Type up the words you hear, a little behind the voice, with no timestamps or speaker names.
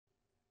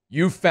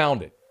You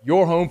found it.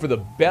 Your home for the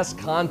best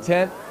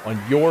content on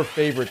your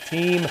favorite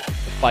team, the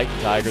Fighting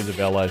Tigers of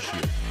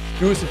LSU.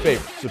 Do us a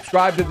favor.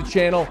 Subscribe to the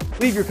channel.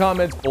 Leave your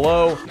comments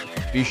below.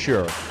 Be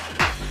sure to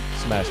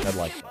smash that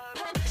like button.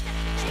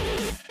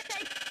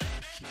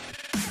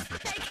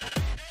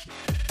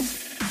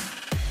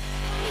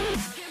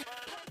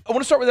 I want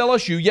to start with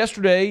LSU.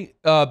 Yesterday,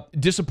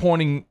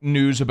 disappointing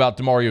news about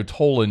Demario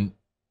Tolan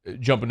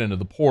jumping into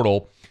the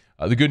portal.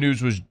 The good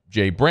news was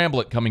Jay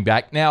Bramblett coming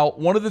back. Now,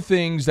 one of the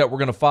things that we're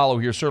going to follow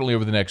here, certainly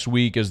over the next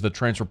week, as the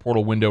transfer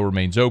portal window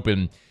remains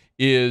open,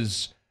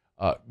 is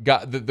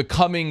the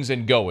comings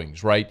and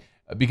goings, right?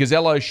 Because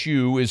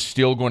LSU is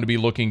still going to be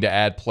looking to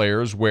add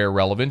players where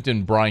relevant,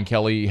 and Brian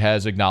Kelly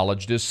has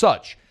acknowledged as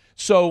such.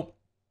 So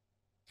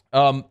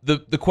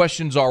the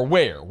questions are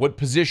where? What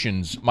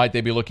positions might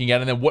they be looking at?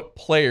 And then what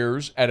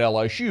players at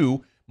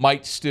LSU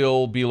might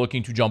still be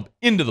looking to jump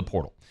into the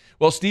portal?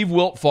 Well, Steve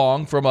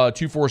Wiltfong from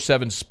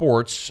 247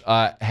 Sports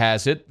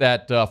has it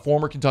that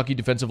former Kentucky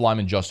defensive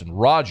lineman Justin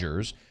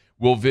Rogers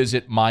will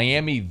visit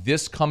Miami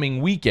this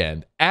coming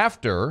weekend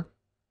after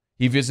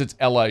he visits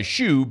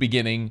LSU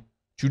beginning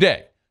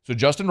today. So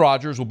Justin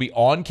Rogers will be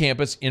on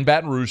campus in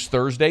Baton Rouge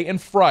Thursday and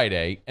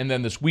Friday, and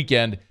then this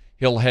weekend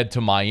he'll head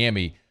to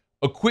Miami.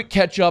 A quick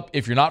catch-up,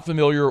 if you're not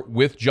familiar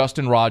with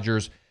Justin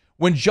Rogers.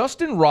 When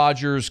Justin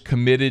Rogers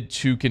committed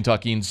to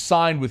Kentucky and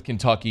signed with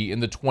Kentucky in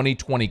the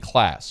 2020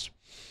 class,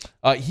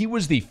 he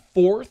was the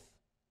fourth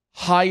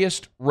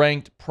highest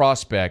ranked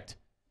prospect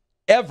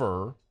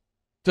ever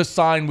to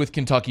sign with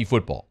Kentucky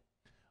football.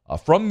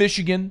 From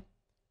Michigan,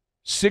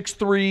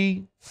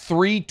 6'3",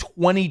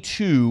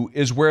 322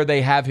 is where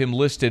they have him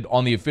listed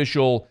on the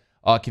official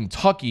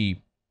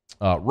Kentucky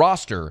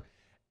roster.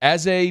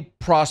 As a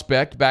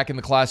prospect back in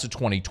the class of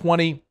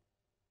 2020,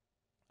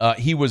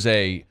 he was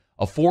a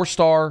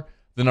four-star,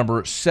 the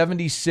number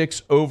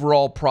 76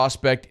 overall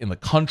prospect in the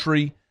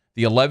country,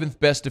 the 11th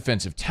best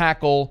defensive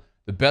tackle,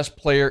 the best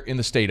player in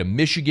the state of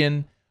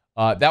Michigan.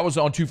 That was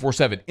on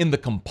 247. In the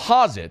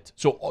composite,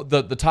 so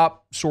the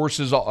top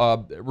sources,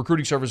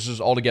 recruiting services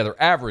altogether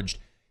averaged,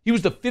 he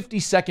was the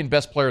 52nd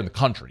best player in the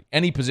country,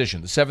 any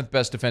position, the 7th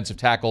best defensive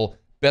tackle,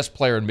 best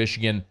player in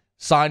Michigan,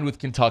 signed with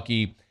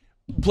Kentucky,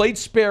 played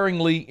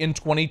sparingly in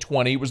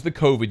 2020. It was the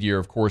COVID year,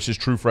 of course, his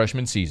true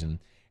freshman season.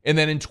 And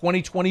then in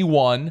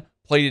 2021,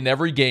 played in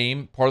every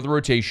game, part of the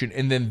rotation.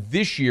 And then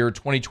this year,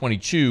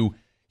 2022,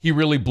 he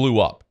really blew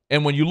up.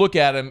 And when you look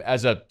at him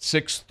as a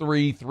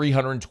 6'3",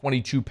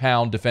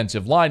 322-pound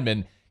defensive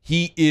lineman,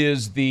 he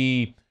is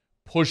the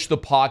push the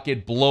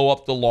pocket, blow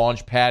up the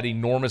launch pad,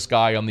 enormous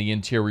guy on the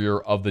interior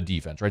of the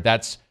defense, right?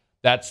 That's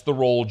the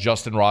role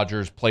Justin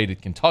Rogers played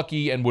at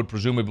Kentucky and would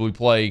presumably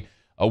play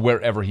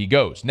wherever he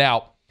goes.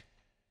 Now,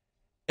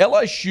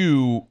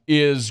 LSU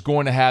is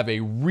going to have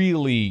a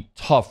really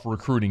tough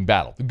recruiting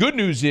battle. The good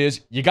news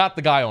is you got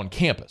the guy on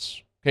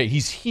campus. Okay,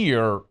 he's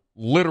here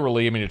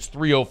literally. I mean, it's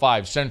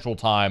 3:05 Central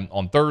Time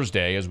on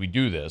Thursday as we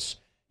do this.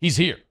 He's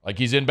here. Like,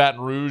 he's in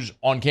Baton Rouge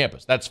on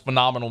campus. That's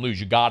phenomenal news.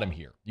 You got him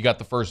here. You got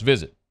the first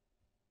visit.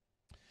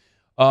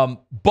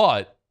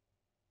 But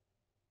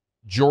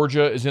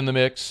Georgia is in the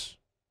mix.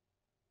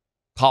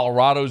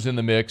 Colorado's in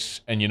the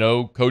mix. And, you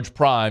know, Coach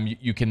Prime,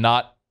 you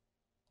cannot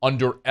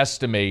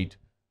underestimate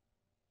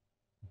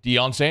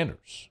Deion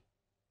Sanders.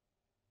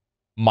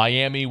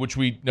 Miami, which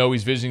we know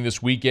he's visiting this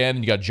weekend.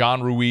 You got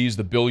John Ruiz,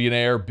 the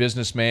billionaire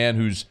businessman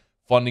who's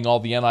funding all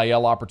the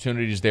NIL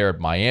opportunities there at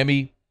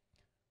Miami.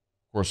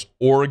 Of course,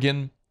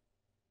 Oregon,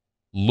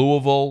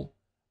 Louisville.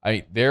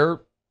 There's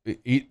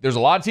a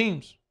lot of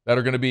teams that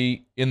are going to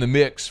be in the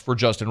mix for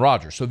Justin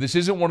Rogers. So this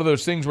isn't one of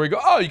those things where you go,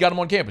 oh, you got him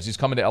on campus. He's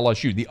coming to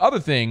LSU. The other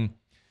thing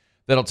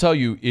that I'll tell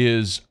you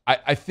is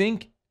I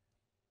think,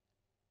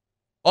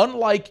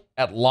 unlike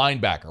at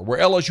linebacker, where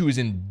LSU is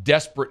in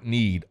desperate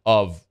need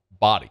of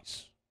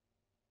bodies,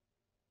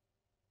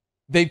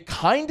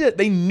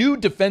 they knew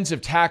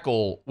defensive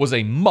tackle was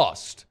a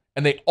must,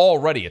 and they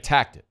already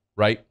attacked it,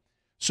 right?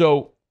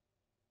 So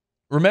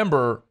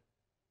remember,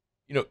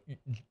 you know,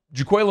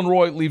 Jaquelin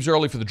Roy leaves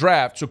early for the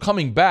draft, so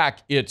coming back,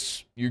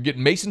 you're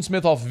getting Mason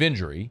Smith off of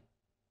injury,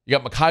 you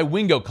got Mekhi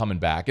Wingo coming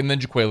back, and then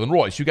Jaquelin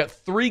Roy. So you got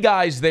three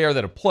guys there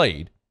that have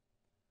played.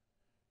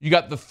 You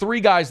got the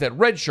three guys that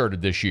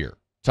redshirted this year: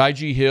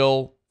 Ty'G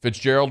Hill,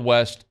 Fitzgerald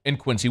West, and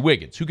Quincy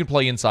Wiggins, who can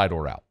play inside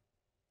or out.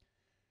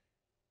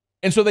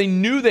 And so they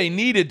knew they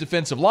needed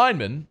defensive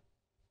linemen,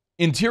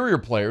 interior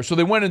players, so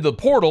they went into the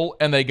portal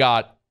and they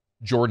got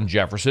Jordan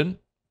Jefferson.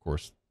 Of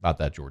course, not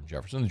that Jordan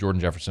Jefferson, the Jordan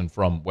Jefferson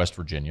from West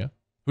Virginia,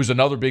 who's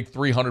another big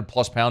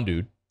 300-plus pound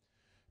dude,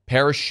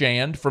 Paris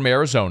Shand from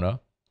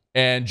Arizona,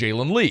 and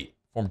Jalen Lee,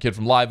 former kid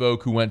from Live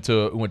Oak who went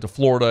to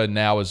Florida and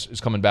now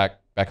is coming back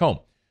home.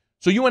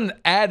 So you went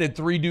and added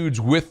three dudes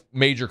with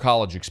major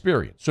college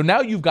experience. So now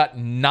you've got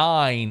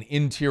 9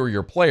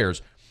 interior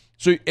players.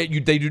 So they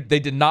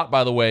did not,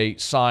 by the way,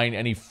 sign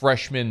any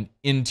freshman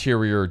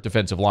interior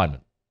defensive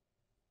linemen.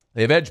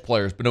 They have edge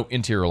players, but no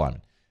interior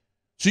linemen.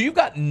 So you've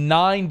got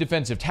 9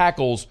 defensive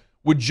tackles.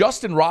 Would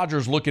Justin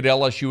Rogers look at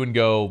LSU and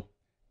go,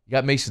 you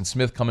got Mason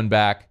Smith coming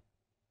back?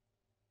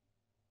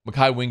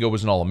 Mekhi Wingo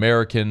was an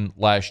All-American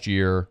last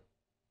year.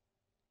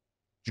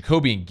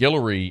 Jacoby and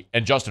Guillory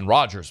and Justin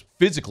Rogers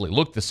physically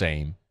look the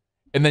same.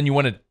 And then you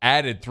went and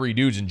added 3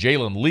 dudes, and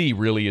Jalen Lee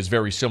really is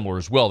very similar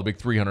as well, the big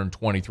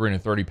 320,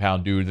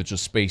 330-pound dude that's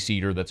just space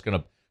eater that's going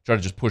to try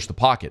to just push the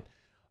pocket.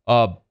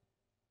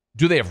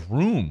 Do they have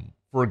room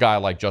for a guy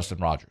like Justin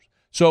Rogers?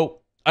 So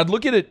I'd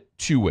look at it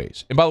 2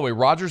 ways. And by the way,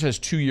 Rogers has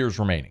 2 years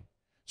remaining.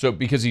 So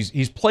because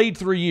he's played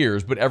 3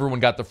 years, but everyone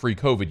got the free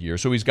COVID year.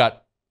 So he's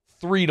got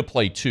 3 to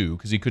play 2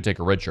 because he could take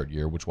a redshirt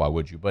year, which why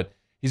would you? But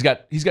he's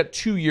got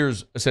 2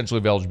 years essentially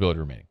of eligibility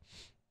remaining.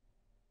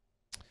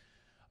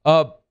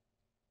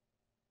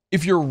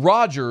 If you're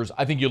Rodgers,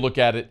 I think you look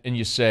at it and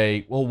you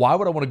say, well, why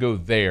would I want to go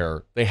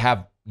there? They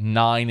have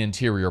 9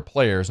 interior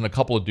players and a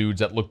couple of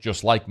dudes that look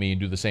just like me and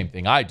do the same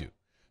thing I do.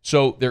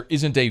 So there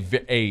isn't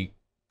a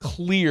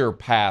clear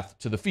path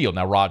to the field.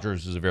 Now,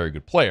 Rodgers is a very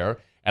good player,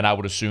 and I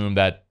would assume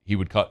that he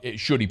would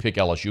should he pick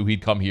LSU,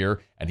 he'd come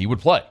here and he would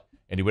play.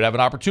 And he would have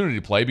an opportunity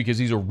to play because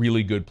he's a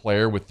really good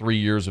player with 3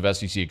 years of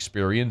SEC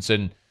experience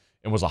and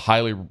was a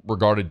highly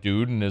regarded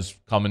dude and is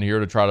coming here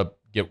to try to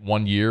get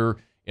 1 year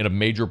in a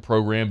major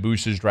program,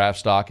 boost his draft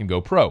stock, and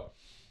go pro.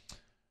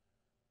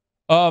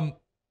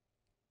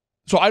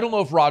 So I don't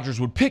know if Rodgers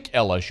would pick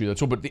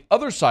LSU. But the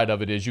other side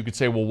of it is you could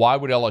say, well, why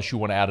would LSU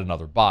want to add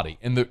another body?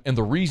 And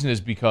the reason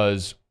is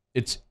because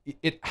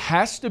it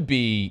has to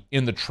be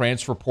in the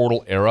transfer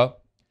portal era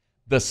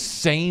the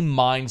same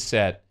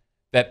mindset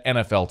that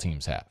NFL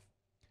teams have.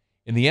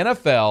 In the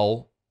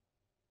NFL,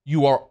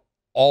 you are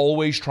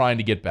always trying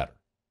to get better.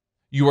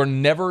 You are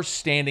never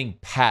standing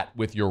pat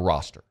with your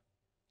roster.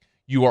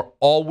 You are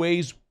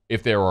always,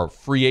 if there are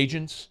free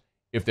agents,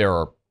 if there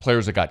are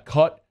players that got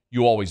cut,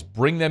 you always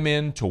bring them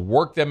in to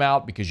work them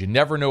out because you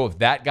never know if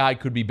that guy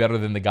could be better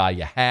than the guy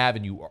you have,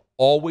 and you are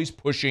always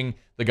pushing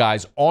the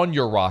guys on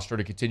your roster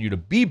to continue to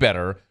be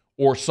better,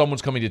 or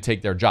someone's coming to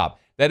take their job.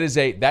 That is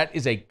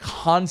a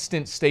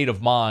constant state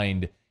of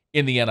mind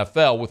in the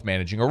NFL with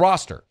managing a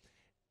roster.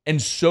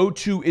 And so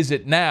too is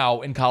it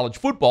now in college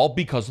football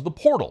because of the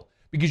portal.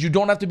 Because you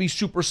don't have to be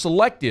super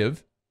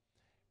selective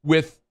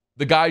with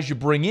the guys you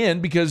bring in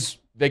because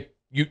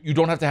you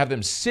don't have to have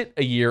them sit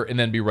a year and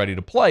then be ready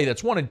to play.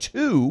 That's 1. And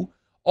 2,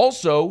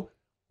 also,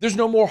 there's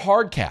no more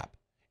hard cap.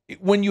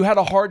 When you had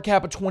a hard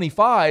cap of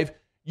 25,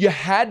 you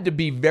had to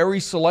be very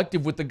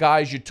selective with the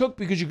guys you took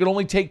because you could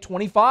only take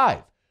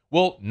 25.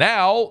 Well,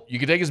 now you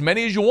can take as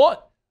many as you want.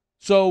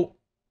 So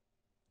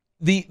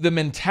the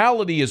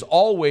mentality is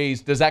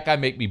always, does that guy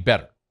make me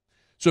better?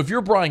 So if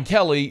you're Brian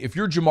Kelly, if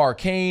you're Jamar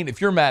Cain,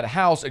 if you're Matt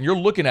House, and you're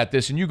looking at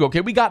this and you go,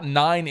 okay, we got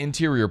 9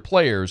 interior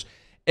players.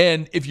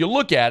 And if you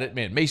look at it,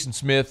 man, Mason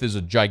Smith is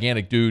a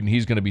gigantic dude, and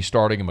he's going to be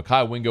starting. And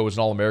Mekhi Wingo is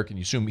an All-American.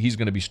 You assume he's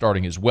going to be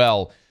starting as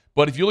well.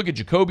 But if you look at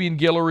Jacoby and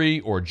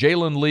Guillory or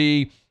Jalen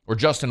Lee or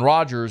Justin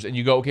Rogers, and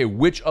you go, okay,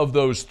 which of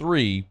those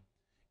 3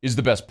 is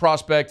the best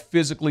prospect,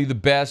 physically the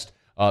best,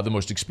 the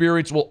most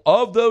experienced? Well,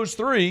 of those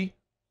 3,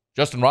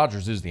 Justin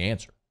Rogers is the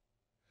answer.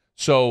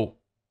 So,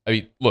 I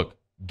mean, look,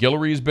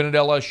 Guillory's been at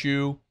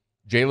LSU.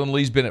 Jalen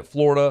Lee's been at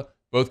Florida.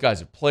 Both guys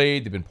have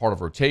played. They've been part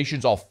of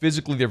rotations. All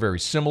physically, they're very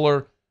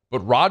similar.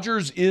 But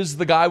Rodgers is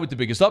the guy with the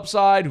biggest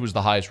upside, who's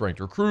the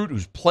highest-ranked recruit,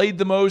 who's played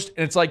the most.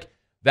 And it's like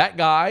that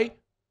guy,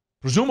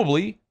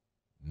 presumably,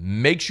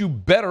 makes you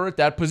better at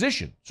that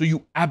position. So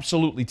you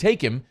absolutely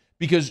take him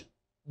because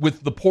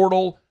with the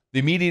portal, the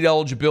immediate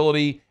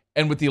eligibility,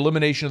 and with the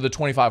elimination of the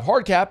 25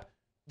 hard cap,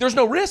 there's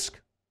no risk.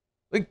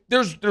 Like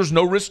there's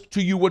no risk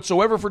to you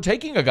whatsoever for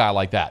taking a guy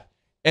like that.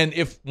 And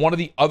if one of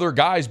the other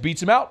guys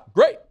beats him out,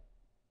 great.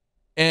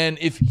 And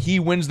if he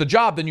wins the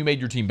job, then you made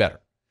your team better.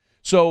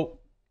 So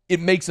it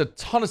makes a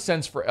ton of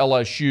sense for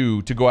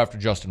LSU to go after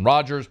Justin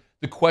Rogers.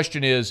 The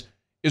question is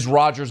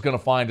Rogers going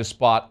to find a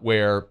spot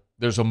where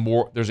there's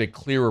a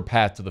clearer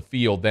path to the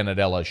field than at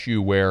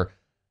LSU where,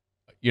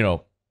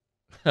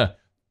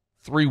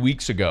 3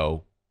 weeks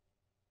ago,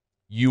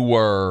 you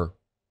were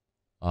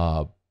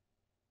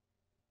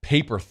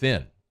paper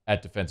thin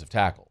at defensive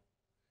tackle.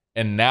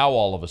 And now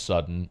all of a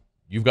sudden,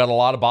 you've got a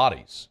lot of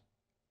bodies.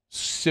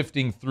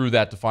 Sifting through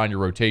that to find your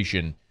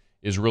rotation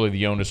is really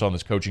the onus on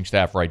this coaching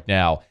staff right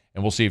now.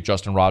 And we'll see if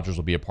Justin Rogers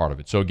will be a part of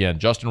it. So again,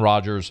 Justin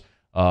Rogers,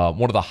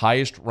 one of the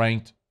highest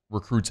ranked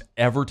recruits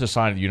ever to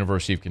sign at the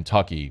University of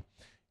Kentucky,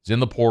 is in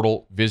the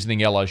portal visiting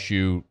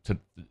LSU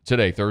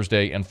today,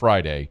 Thursday and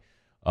Friday,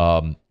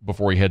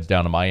 before he heads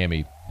down to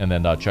Miami and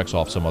then checks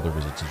off some other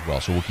visits as well.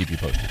 So we'll keep you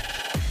posted.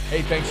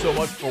 Hey, thanks so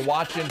much for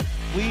watching.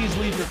 Please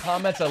leave your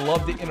comments. I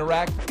love to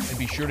interact. And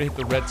be sure to hit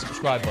the red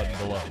subscribe button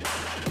below.